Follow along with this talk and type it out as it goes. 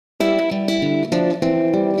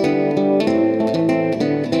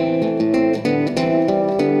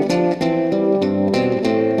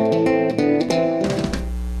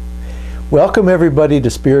Welcome everybody to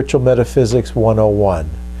Spiritual Metaphysics 101.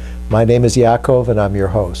 My name is Yaakov and I'm your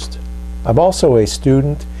host. I'm also a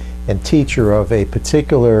student and teacher of a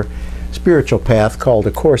particular spiritual path called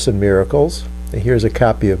A Course in Miracles. And here's a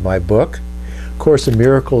copy of my book. Course in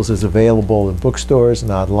Miracles is available in bookstores and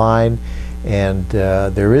online, and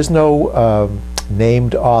there is no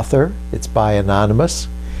named author. It's by anonymous,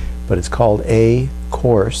 but it's called A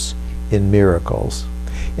Course in Miracles.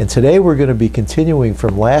 And today we're going to be continuing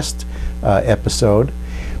from last episode,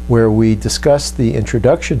 where we discussed the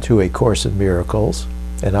introduction to A Course in Miracles,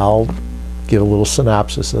 and I'll give a little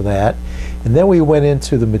synopsis of that. And then we went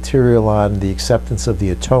into the material on the acceptance of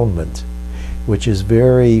the Atonement, which is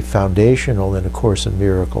very foundational in A Course in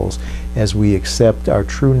Miracles, as we accept our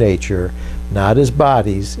true nature, not as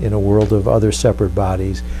bodies in a world of other separate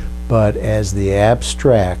bodies, but as the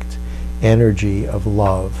abstract energy of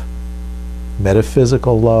love.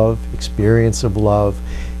 Metaphysical love, experience of love,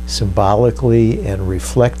 symbolically and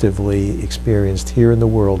reflectively experienced here in the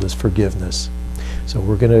world as forgiveness. So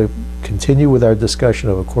we're going to continue with our discussion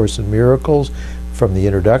of A Course in Miracles from the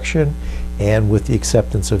introduction and with the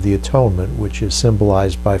acceptance of the Atonement, which is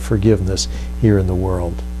symbolized by forgiveness here in the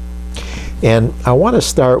world. And I want to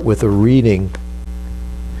start with a reading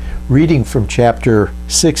from chapter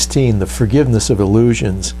 16, The Forgiveness of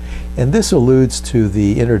Illusions. And this alludes to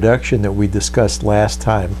the introduction that we discussed last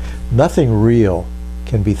time. Nothing real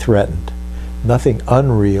can be threatened. Nothing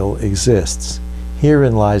unreal exists.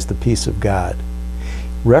 Herein lies the peace of God.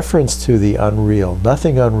 Reference to the unreal.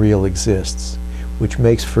 Nothing unreal exists, which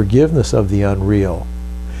makes forgiveness of the unreal.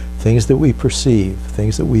 Things that we perceive,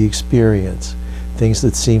 things that we experience, things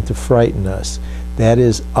that seem to frighten us, that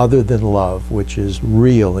is other than love, which is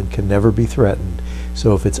real and can never be threatened.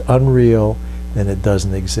 So if it's unreal, then it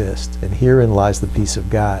doesn't exist. And herein lies the peace of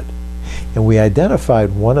God. And we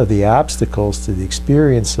identified one of the obstacles to the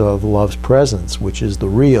experience of love's presence, which is the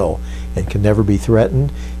real and can never be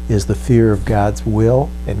threatened, is the fear of God's will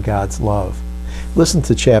and God's love. Listen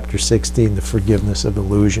to chapter 16, The Forgiveness of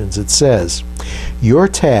Illusions. It says, "Your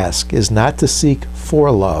task is not to seek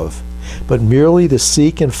for love, but merely to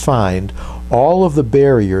seek and find all of the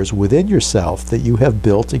barriers within yourself that you have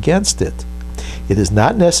built against it. It is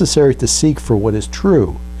not necessary to seek for what is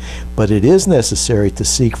true, but it is necessary to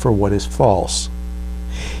seek for what is false.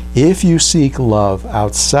 If you seek love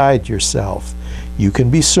outside yourself, you can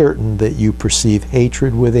be certain that you perceive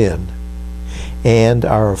hatred within and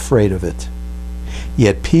are afraid of it.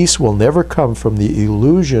 Yet peace will never come from the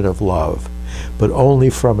illusion of love, but only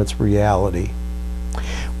from its reality."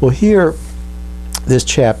 Well, here, this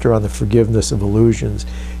chapter on the forgiveness of illusions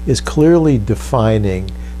is clearly defining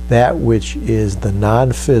that which is the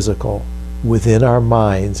non-physical within our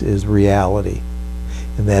minds is reality,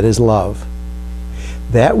 and that is love.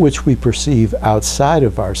 That which we perceive outside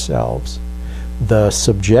of ourselves, the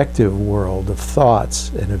subjective world of thoughts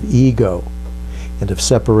and of ego and of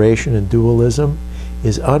separation and dualism,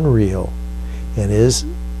 is unreal and is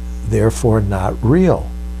therefore not real.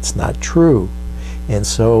 It's not true. And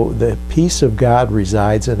so the peace of God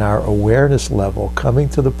resides in our awareness level, coming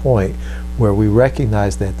to the point where we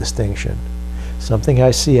recognize that distinction. Something I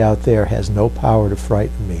see out there has no power to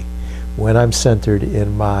frighten me. When I'm centered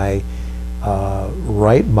in my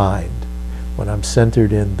right mind, when I'm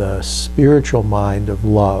centered in the spiritual mind of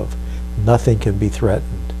love, nothing can be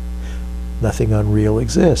threatened. Nothing unreal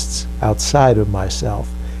exists outside of myself.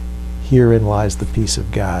 Herein lies the peace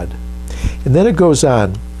of God. And then it goes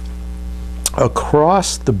on,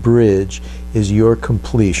 "Across the bridge is your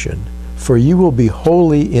completion, for you will be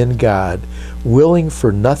wholly in God, willing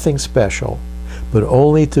for nothing special, but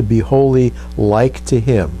only to be wholly like to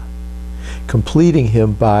Him, completing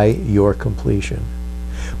Him by your completion."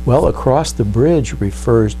 Well, across the bridge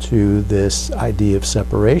refers to this idea of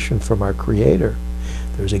separation from our Creator.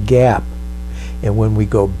 There's a gap. And when we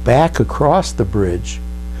go back across the bridge,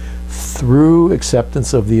 through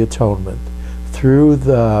acceptance of the Atonement, through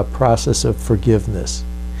the process of forgiveness,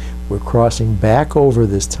 we're crossing back over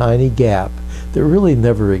this tiny gap that really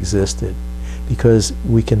never existed, because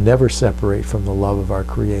we can never separate from the love of our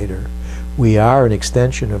Creator. We are an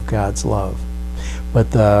extension of God's love.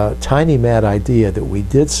 But the tiny mad idea that we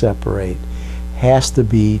did separate has to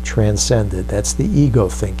be transcended. That's the ego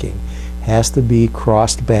thinking. Has to be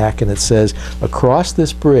crossed back, and it says, across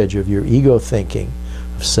this bridge of your ego thinking,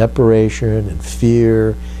 of separation and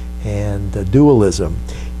fear and dualism,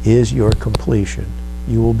 is your completion.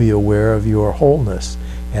 You will be aware of your wholeness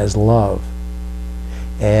as love,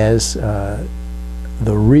 as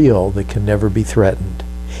the real that can never be threatened,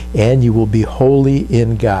 and you will be wholly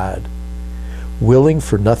in God, willing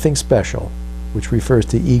for nothing special, which refers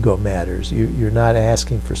to ego matters. You're not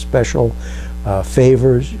asking for special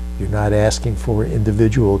favors. You're not asking for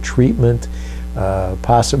individual treatment,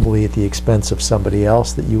 possibly at the expense of somebody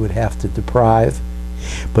else that you would have to deprive,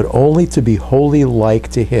 but only to be wholly like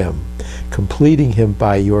to Him, completing Him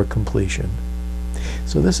by your completion.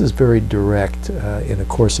 So this is very direct in A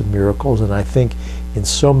Course in Miracles, and I think in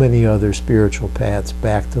so many other spiritual paths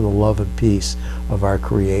back to the love and peace of our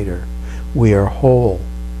Creator. We are whole,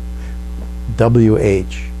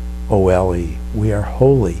 W-H-O-L-E. We are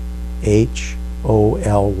holy,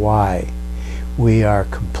 H-O-L-Y. We are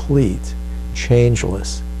complete,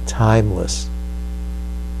 changeless, timeless,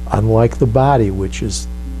 unlike the body, which is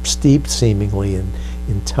steeped seemingly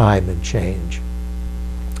in time and change.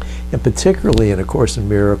 And particularly in A Course in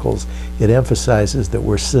Miracles, it emphasizes that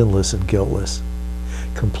we're sinless and guiltless,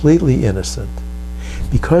 completely innocent.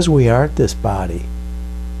 Because we aren't this body,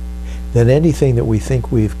 then anything that we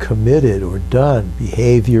think we've committed or done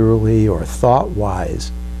behaviorally or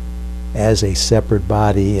thought-wise as a separate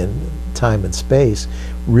body in time and space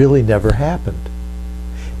really never happened.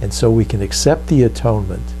 And so we can accept the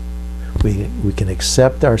atonement. We can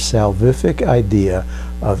accept our salvific idea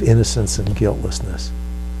of innocence and guiltlessness.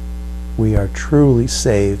 We are truly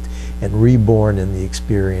saved and reborn in the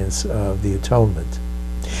experience of the atonement.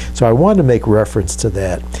 So I want to make reference to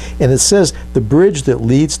that. And it says, the bridge that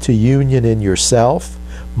leads to union in yourself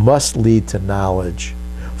must lead to knowledge,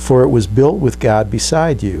 for it was built with God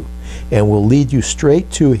beside you, and will lead you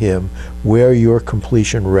straight to Him where your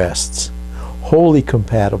completion rests, wholly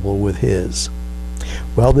compatible with His.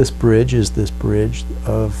 Well, this bridge is this bridge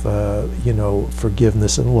of,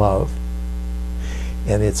 forgiveness and love.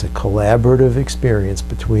 And it's a collaborative experience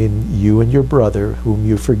between you and your brother, whom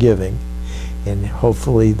you're forgiving, and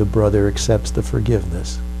hopefully the brother accepts the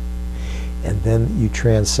forgiveness. And then you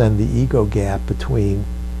transcend the ego gap between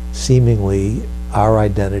seemingly our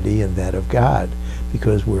identity and that of God,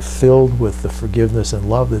 because we're filled with the forgiveness and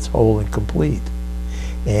love that's whole and complete,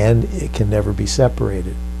 and it can never be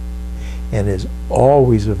separated, and is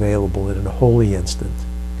always available in a holy instant.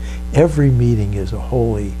 Every meeting is a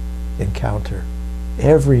holy encounter.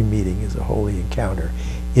 Every meeting is a holy encounter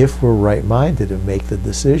if we're right-minded and make the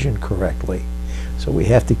decision correctly. So we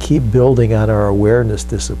have to keep building on our awareness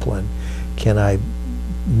discipline. Can I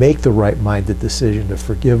make the right-minded decision to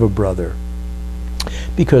forgive a brother?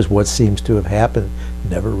 Because what seems to have happened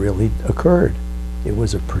never really occurred. It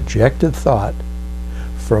was a projected thought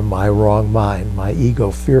from my wrong mind, my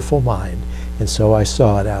ego, fearful mind, and so I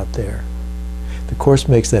saw it out there. The Course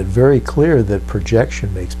makes that very clear, that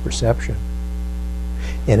projection makes perception.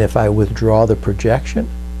 And if I withdraw the projection,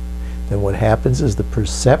 then what happens is the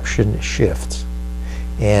perception shifts.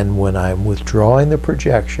 And when I'm withdrawing the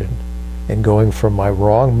projection and going from my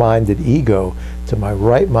wrong-minded ego to my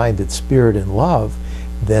right-minded spirit and love,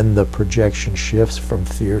 then the projection shifts from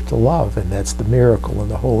fear to love, and that's the miracle in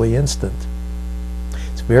the holy instant.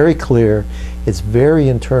 It's very clear, it's very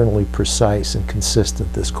internally precise and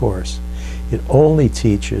consistent, this Course. It only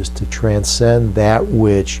teaches to transcend that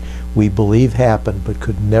which we believe happened but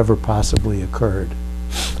could never possibly occurred.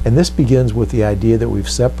 And this begins with the idea that we've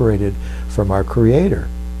separated from our Creator.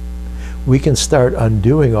 We can start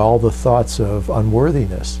undoing all the thoughts of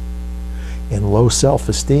unworthiness and low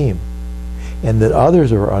self-esteem, and that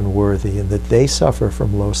others are unworthy and that they suffer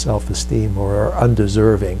from low self-esteem or are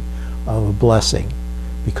undeserving of a blessing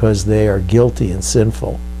because they are guilty and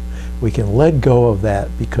sinful. We can let go of that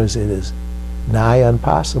because it is nigh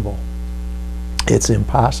impossible. It's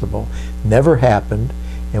impossible. Never happened,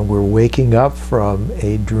 and we're waking up from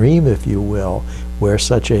a dream, if you will, where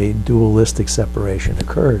such a dualistic separation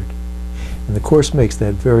occurred. And the Course makes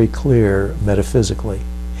that very clear metaphysically.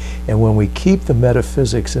 And when we keep the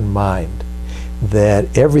metaphysics in mind,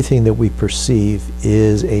 that everything that we perceive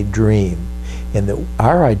is a dream, and that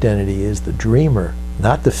our identity is the dreamer,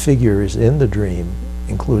 not the figures in the dream,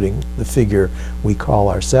 including the figure we call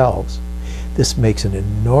ourselves, this makes an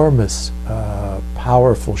enormous,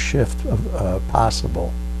 powerful shift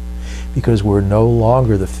possible, because we're no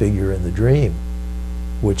longer the figure in the dream,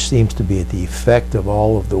 which seems to be the effect of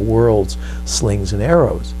all of the world's slings and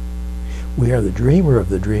arrows. We are the dreamer of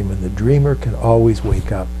the dream, and the dreamer can always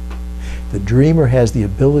wake up. The dreamer has the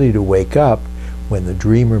ability to wake up when the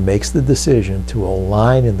dreamer makes the decision to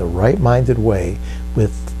align in the right-minded way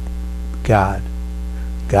with God,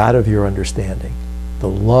 God of your understanding, the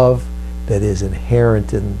love that is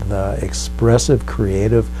inherent in the expressive,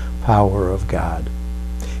 creative power of God.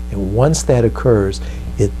 And once that occurs,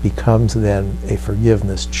 it becomes then a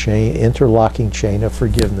forgiveness chain, interlocking chain of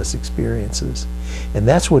forgiveness experiences. And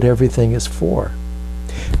that's what everything is for.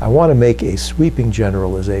 I want to make a sweeping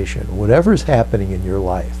generalization. Whatever's happening in your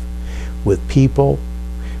life, with people,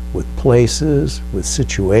 with places, with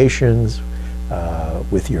situations,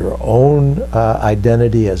 with your own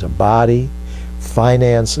identity as a body,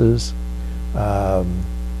 finances,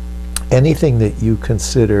 anything that you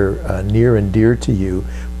consider near and dear to you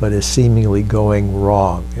but is seemingly going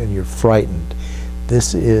wrong and you're frightened.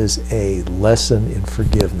 This is a lesson in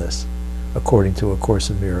forgiveness, according to A Course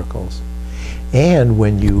in Miracles. And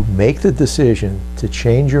when you make the decision to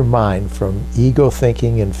change your mind from ego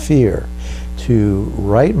thinking and fear to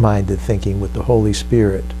right-minded thinking with the Holy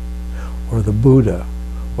Spirit, or the Buddha,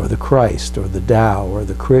 or the Christ, or the Tao, or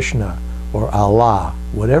the Krishna, or Allah,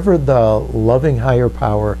 whatever the loving higher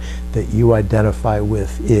power that you identify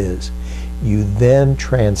with is, you then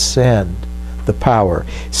transcend the power.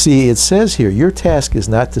 See, it says here, your task is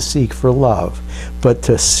not to seek for love, but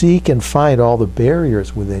to seek and find all the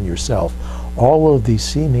barriers within yourself, all of these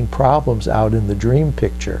seeming problems out in the dream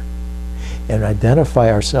picture, and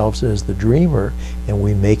identify ourselves as the dreamer, and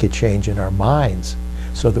we make a change in our minds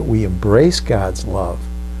so that we embrace God's love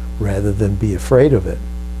rather than be afraid of it.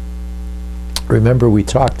 Remember, we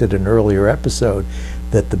talked at an earlier episode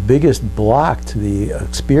that the biggest block to the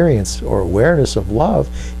experience or awareness of love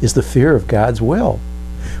is the fear of God's will.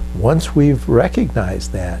 Once we've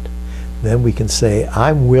recognized that, then we can say,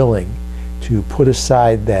 I'm willing to put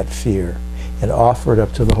aside that fear and offer it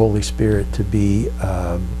up to the Holy Spirit to be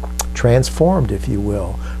transformed, if you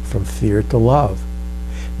will, from fear to love.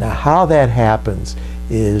 Now, how that happens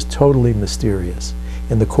is totally mysterious,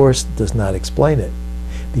 and the Course does not explain it,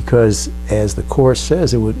 because as the Course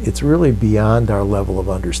says, it's really beyond our level of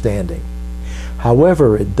understanding.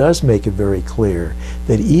 However, it does make it very clear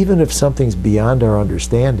that even if something's beyond our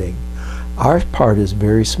understanding, our part is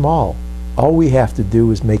very small. All we have to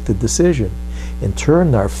do is make the decision and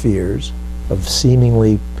turn our fears of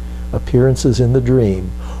seemingly appearances in the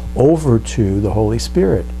dream over to the Holy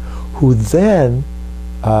Spirit, who then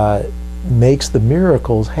makes the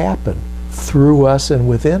miracles happen through us and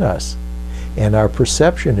within us, and our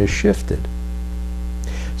perception is shifted.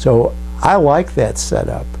 So I like that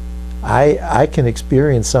setup. I can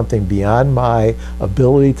experience something beyond my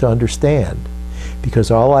ability to understand,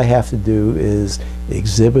 because all I have to do is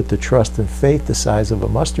exhibit the trust and faith the size of a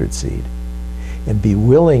mustard seed, and be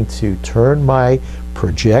willing to turn my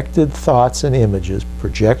projected thoughts and images,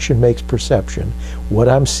 projection makes perception, what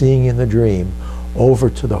I'm seeing in the dream, over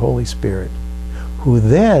to the Holy Spirit, who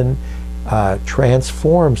then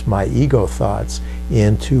transforms my ego thoughts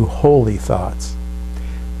into holy thoughts,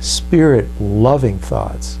 spirit-loving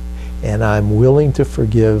thoughts, and I'm willing to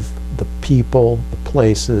forgive the people, the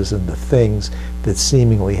places, and the things that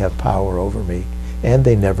seemingly have power over me, and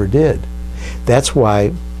they never did. That's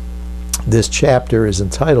why this chapter is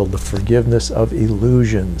entitled The Forgiveness of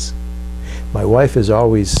Illusions. My wife is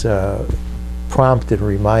always prompted,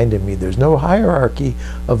 reminding me there's no hierarchy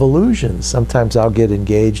of illusions. Sometimes I'll get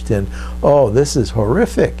engaged in, oh, this is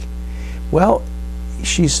horrific. Well,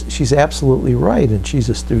 she's absolutely right, and she's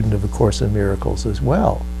a student of A Course in Miracles as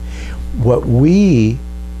well. What we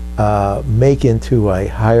make into a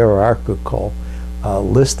hierarchical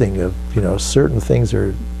listing of, certain things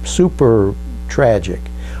are super tragic,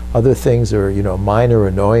 other things are, minor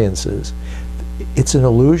annoyances. It's an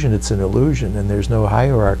illusion, and there's no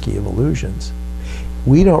hierarchy of illusions.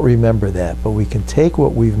 We don't remember that, but we can take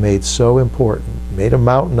what we've made so important, made a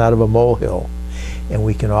mountain out of a molehill, and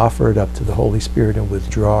we can offer it up to the Holy Spirit and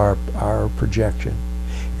withdraw our projection.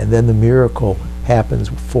 And then the miracle happens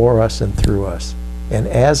for us and through us and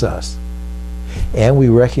as us. And we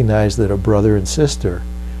recognize that a brother and sister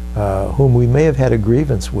whom we may have had a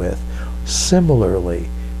grievance with, similarly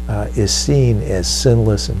is seen as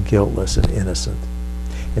sinless and guiltless and innocent.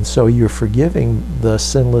 And so you're forgiving the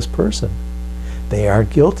sinless person. They aren't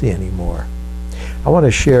guilty anymore. I want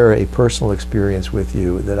to share a personal experience with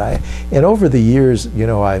you that and over the years,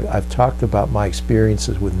 I've talked about my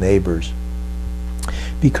experiences with neighbors.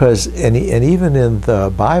 Because, and even in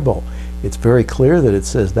the Bible, it's very clear that it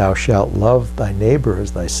says, thou shalt love thy neighbor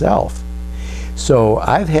as thyself. So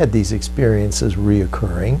I've had these experiences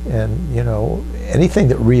reoccurring, and anything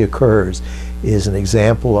that reoccurs is an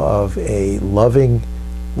example of a loving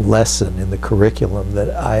lesson in the curriculum that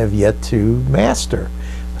I have yet to master.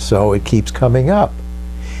 So it keeps coming up.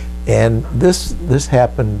 And this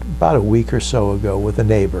happened about a week or so ago with a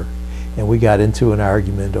neighbor, and we got into an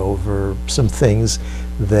argument over some things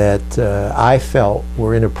that I felt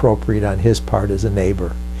were inappropriate on his part as a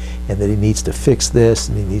neighbor, and that he needs to fix this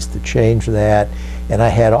and he needs to change that. And I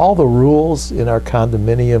had all the rules in our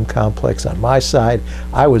condominium complex on my side.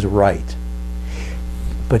 I was right.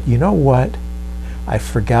 But you know what? I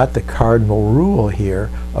forgot the cardinal rule here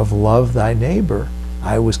of love thy neighbor.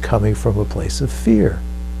 I was coming from a place of fear.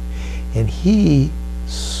 And he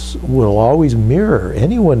will always mirror,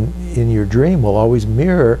 anyone in your dream will always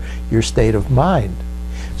mirror your state of mind.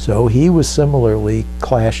 So he was similarly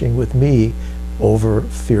clashing with me over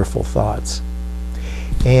fearful thoughts.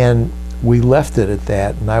 And we left it at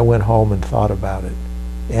that, and I went home and thought about it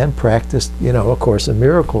and practiced, you know, A Course in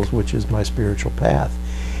Miracles, which is my spiritual path.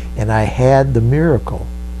 And I had the miracle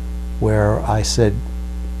where I said,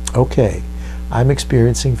 okay, I'm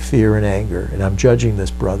experiencing fear and anger, and I'm judging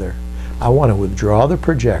this brother. I want to withdraw the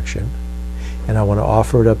projection, and I want to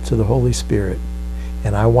offer it up to the Holy Spirit,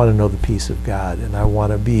 and I want to know the peace of God, and I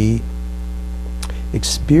want to be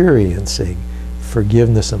experiencing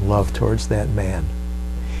forgiveness and love towards that man.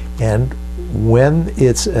 And when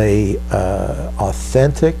it's a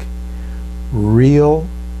authentic, real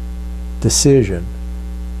decision,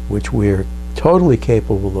 which we're totally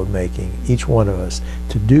capable of making, each one of us,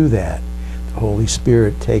 to do that, the Holy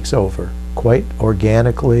Spirit takes over quite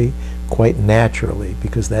organically, quite naturally,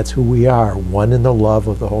 because that's who we are, one in the love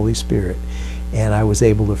of the Holy Spirit. And I was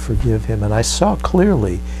able to forgive him, and I saw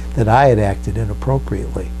clearly that I had acted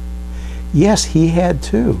inappropriately. Yes, he had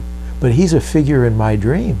too, but he's a figure in my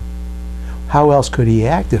dream. How else could he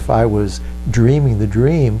act if I was dreaming the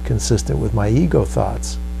dream consistent with my ego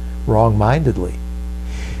thoughts, wrong-mindedly?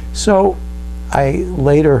 So I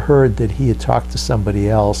later heard that he had talked to somebody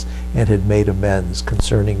else and had made amends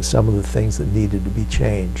concerning some of the things that needed to be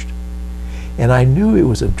changed. And I knew it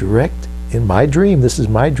was a direct, in my dream, this is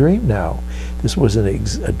my dream now, this was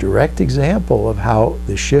a direct example of how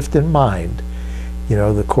the shift in mind, you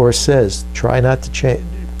know, the Course says, try not to change,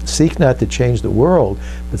 seek not to change the world,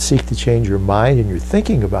 but seek to change your mind and your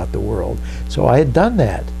thinking about the world. So I had done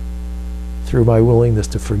that through my willingness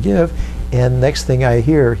to forgive, and next thing I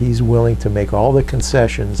hear, he's willing to make all the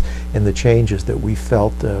concessions and the changes that we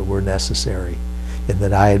felt were necessary and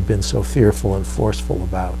that I had been so fearful and forceful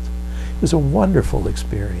about. It was a wonderful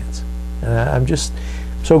experience, and I'm just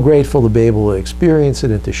so grateful to be able to experience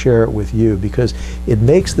it and to share it with you, because it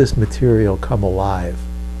makes this material come alive.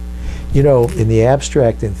 You know, in the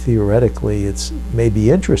abstract and theoretically, it's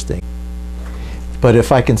maybe interesting. But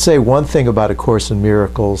if I can say one thing about A Course in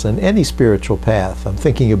Miracles and any spiritual path, I'm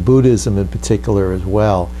thinking of Buddhism in particular as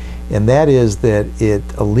well, and that is that it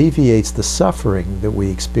alleviates the suffering that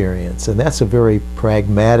we experience. And that's a very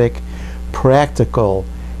pragmatic, practical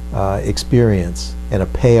experience and a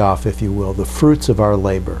payoff, if you will, the fruits of our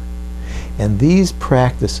labor. And these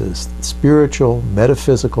practices, spiritual,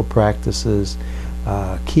 metaphysical practices,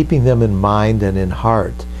 keeping them in mind and in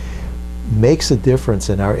heart, makes a difference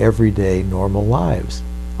in our everyday normal lives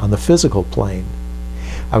on the physical plane.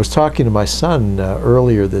 I was talking to my son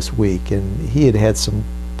earlier this week, and he had had some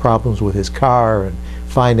problems with his car and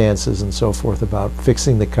finances and so forth about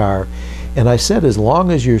fixing the car. And I said, as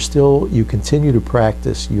long as you continue to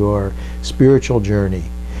practice your spiritual journey,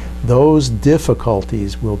 those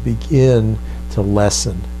difficulties will begin to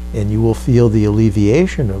lessen, and you will feel the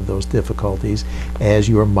alleviation of those difficulties as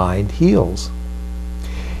your mind heals.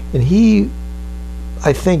 And he,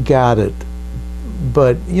 I think, got it,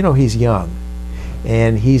 but you know, he's young,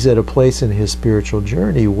 and he's at a place in his spiritual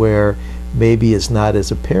journey where maybe it's not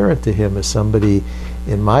as apparent to him as somebody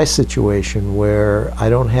in my situation, where I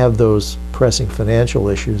don't have those pressing financial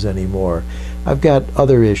issues anymore. I've got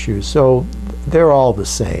other issues, so they're all the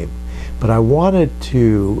same. But I wanted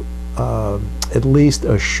to at least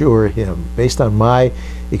assure him, based on my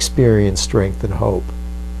experience, strength, and hope,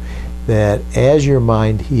 that as your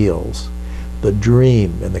mind heals, the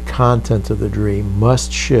dream and the content of the dream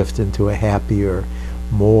must shift into a happier,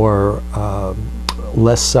 more,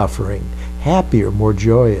 less suffering, happier, more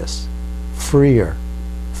joyous, freer,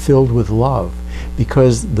 filled with love,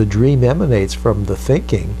 because the dream emanates from the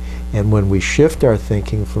thinking, and when we shift our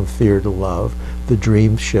thinking from fear to love, the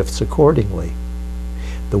dream shifts accordingly.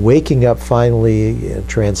 The waking up finally and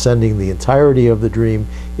transcending the entirety of the dream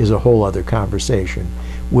is a whole other conversation,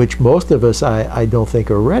 which most of us I don't think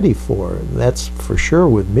are ready for. That's for sure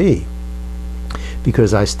with me,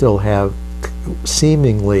 because I still have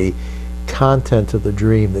seemingly content of the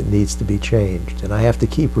dream that needs to be changed. And I have to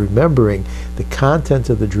keep remembering the content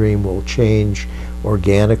of the dream will change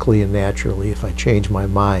organically and naturally if I change my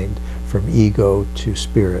mind from ego to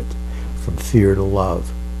spirit, from fear to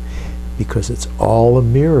love, because it's all a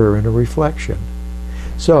mirror and a reflection.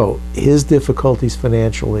 So his difficulties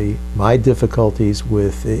financially, my difficulties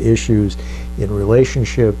with issues in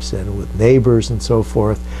relationships and with neighbors and so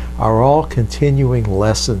forth, are all continuing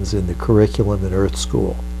lessons in the curriculum in Earth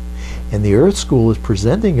School. And the Earth School is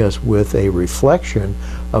presenting us with a reflection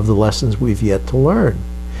of the lessons we've yet to learn.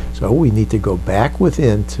 So we need to go back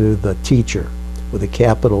within to the teacher with a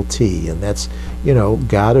capital T, and that's, you know,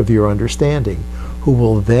 God of your understanding, who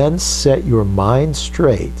will then set your mind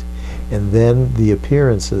straight, and then the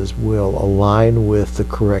appearances will align with the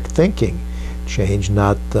correct thinking. Change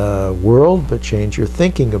not the world, but change your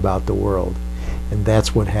thinking about the world. And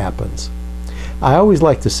that's what happens. I always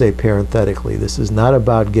like to say parenthetically, this is not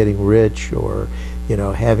about getting rich or, you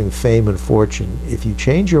know, having fame and fortune. If you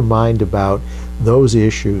change your mind about those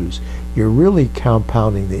issues, you're really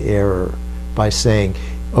compounding the error by saying,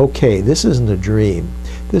 okay, this isn't a dream.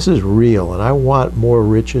 This is real, and I want more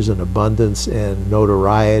riches and abundance and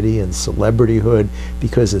notoriety and celebrityhood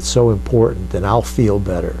because it's so important, and I'll feel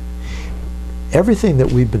better. Everything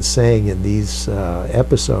that we've been saying in these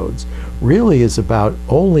episodes really is about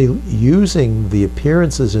only using the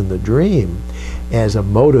appearances in the dream as a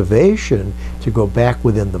motivation to go back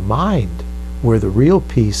within the mind where the real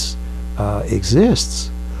peace exists.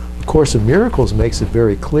 A Course in Miracles makes it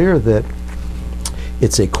very clear that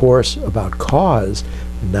it's a course about cause,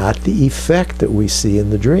 not the effect that we see in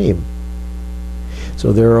the dream.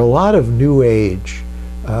 So there are a lot of New Age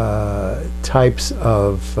types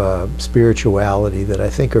of spirituality that I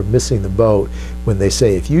think are missing the boat when they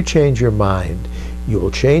say, if you change your mind, you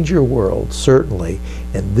will change your world, certainly,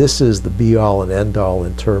 and this is the be-all and end-all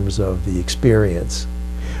in terms of the experience.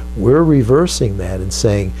 We're reversing that and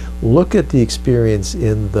saying, look at the experience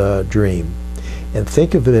in the dream and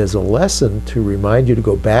think of it as a lesson to remind you to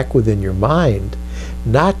go back within your mind,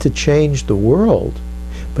 not to change the world,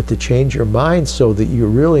 but to change your mind so that you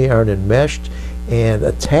really aren't enmeshed and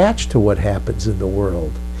attached to what happens in the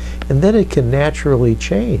world. And then it can naturally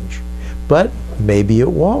change, but maybe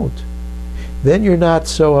it won't. Then you're not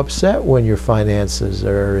so upset when your finances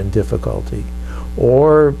are in difficulty,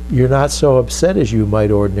 or you're not so upset as you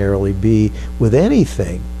might ordinarily be with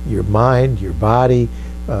anything, your mind, your body,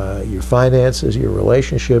 your finances, your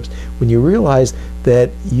relationships, when you realize that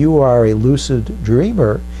you are a lucid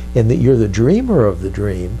dreamer and that you're the dreamer of the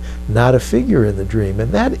dream, not a figure in the dream.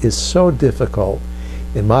 And that is so difficult,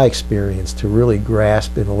 in my experience, to really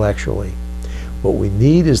grasp intellectually. What we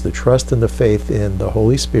need is the trust and the faith in the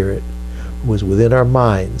Holy Spirit, who is within our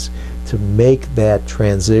minds, to make that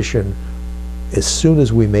transition as soon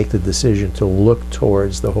as we make the decision to look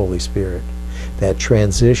towards the Holy Spirit. That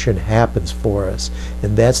transition happens for us,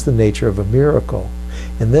 and that's the nature of a miracle.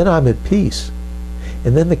 And then I'm at peace.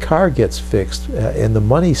 And then the car gets fixed, and the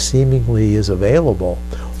money seemingly is available.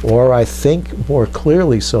 Or I think more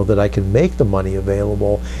clearly so that I can make the money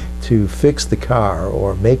available to fix the car,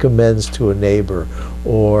 or make amends to a neighbor,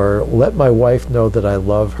 or let my wife know that I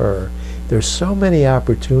love her. There's so many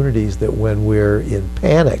opportunities that when we're in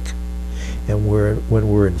panic and when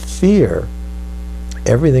we're in fear,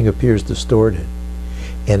 everything appears distorted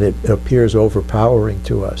and it appears overpowering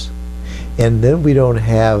to us. And then we don't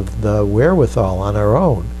have the wherewithal on our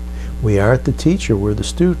own. We aren't the teacher, we're the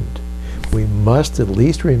student. We must at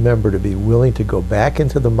least remember to be willing to go back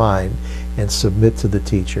into the mind and submit to the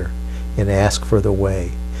teacher and ask for the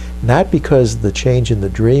way. Not because the change in the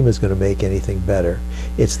dream is going to make anything better.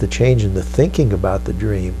 It's the change in the thinking about the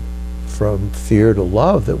dream from fear to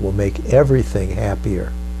love that will make everything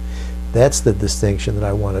happier. That's the distinction that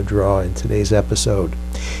I want to draw in today's episode.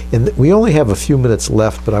 And we only have a few minutes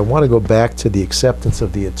left, but I want to go back to the acceptance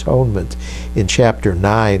of the atonement in chapter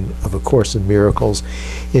 9 of A Course in Miracles.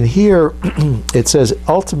 In here, it says,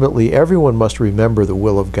 ultimately, everyone must remember the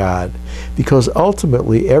will of God, because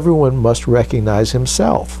ultimately, everyone must recognize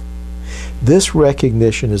himself. This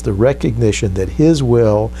recognition is the recognition that his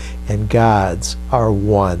will and God's are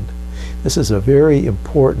one. This is a very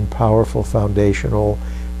important, powerful, foundational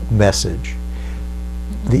message.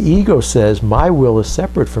 The ego says, my will is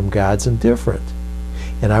separate from God's and different.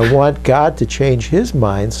 And I want God to change his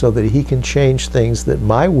mind so that he can change things that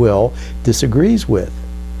my will disagrees with.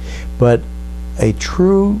 But a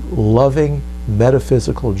true, loving,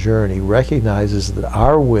 metaphysical journey recognizes that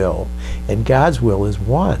our will and God's will is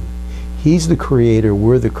one. He's the creator,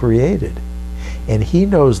 we're the created. And he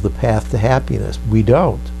knows the path to happiness. We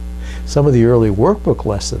don't. Some of the early workbook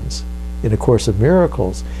lessons in A Course of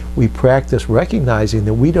Miracles, we practice recognizing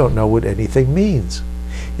that we don't know what anything means,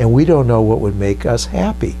 and we don't know what would make us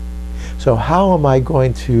happy. So how am I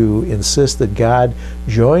going to insist that God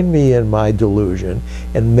join me in my delusion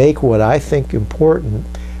and make what I think important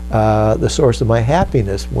the source of my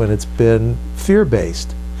happiness when it's been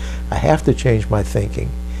fear-based? I have to change my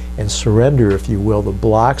thinking and surrender, if you will, the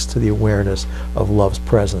blocks to the awareness of love's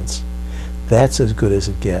presence. That's as good as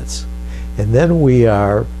it gets. And then we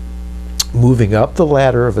are moving up the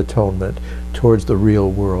ladder of atonement towards the real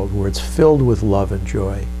world where it's filled with love and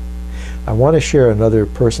joy. I want to share another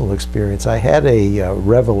personal experience. I had a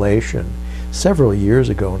revelation several years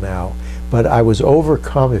ago now, but I was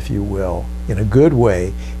overcome, if you will, in a good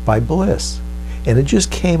way, by bliss. And it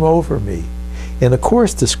just came over me. And the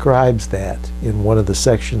Course describes that in one of the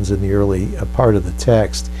sections in the early part of the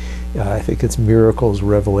text. I think it's Miracles,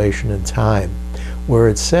 Revelation, and Time, where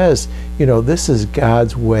it says, you know, this is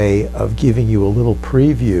God's way of giving you a little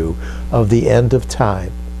preview of the end of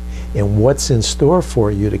time and what's in store for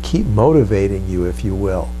you to keep motivating you, if you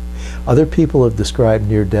will. Other people have described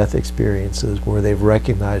near-death experiences where they've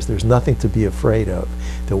recognized there's nothing to be afraid of,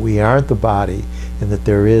 that we aren't the body, and that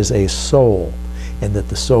there is a soul, and that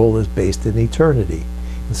the soul is based in eternity.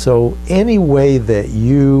 And so any way that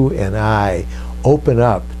you and I open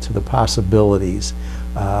up to the possibilities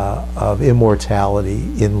of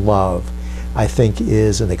immortality in love, I think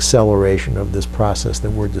is an acceleration of this process that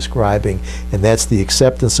we're describing, and that's the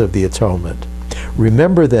acceptance of the atonement.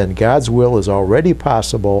 Remember then, God's will is already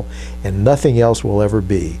possible and nothing else will ever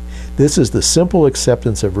be. This is the simple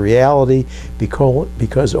acceptance of reality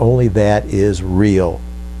because only that is real.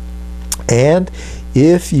 And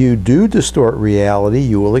if you do distort reality,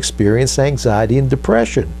 you will experience anxiety and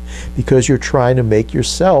depression because you're trying to make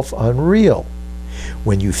yourself unreal.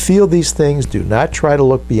 When you feel these things, do not try to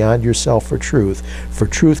look beyond yourself for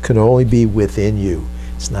truth can only be within you.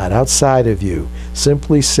 It's not outside of you.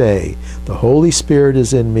 Simply say, the Holy Spirit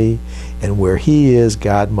is in me, and where He is,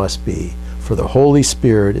 God must be. For the Holy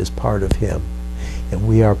Spirit is part of Him, and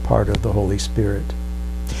we are part of the Holy Spirit.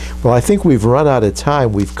 Well, I think we've run out of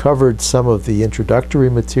time. We've covered some of the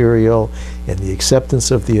introductory material and the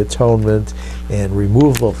acceptance of the atonement and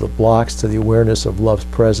removal of the blocks to the awareness of love's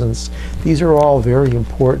presence. These are all very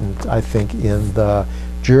important, I think, in the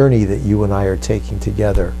journey that you and I are taking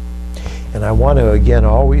together. And I want to, again,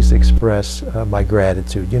 always express my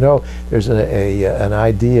gratitude. You know, there's an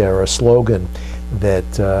idea or a slogan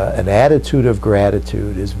that an attitude of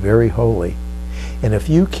gratitude is very holy. And if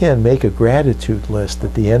you can make a gratitude list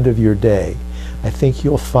at the end of your day, I think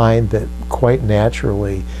you'll find that quite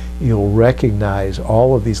naturally you'll recognize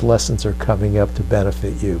all of these lessons are coming up to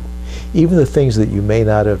benefit you. Even the things that you may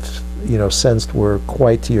not have, you know, sensed were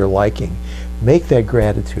quite to your liking. Make that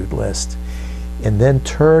gratitude list. And then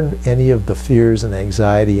turn any of the fears and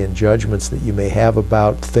anxiety and judgments that you may have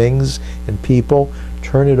about things and people,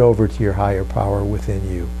 turn it over to your higher power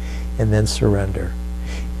within you, and then surrender.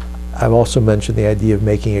 I've also mentioned the idea of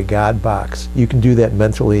making a God box. You can do that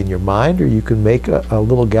mentally in your mind, or you can make a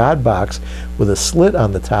little God box with a slit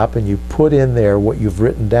on the top, and you put in there what you've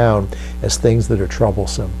written down as things that are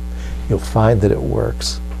troublesome. You'll find that it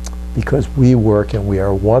works, because we work and we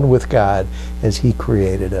are one with God as He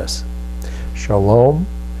created us. Shalom,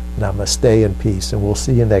 namaste, and peace, and we'll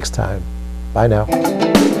see you next time. Bye now.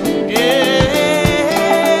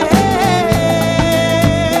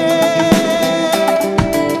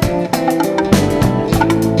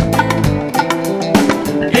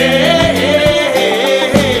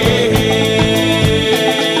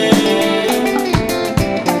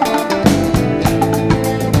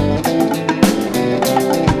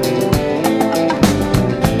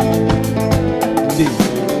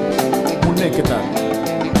 Unekitan.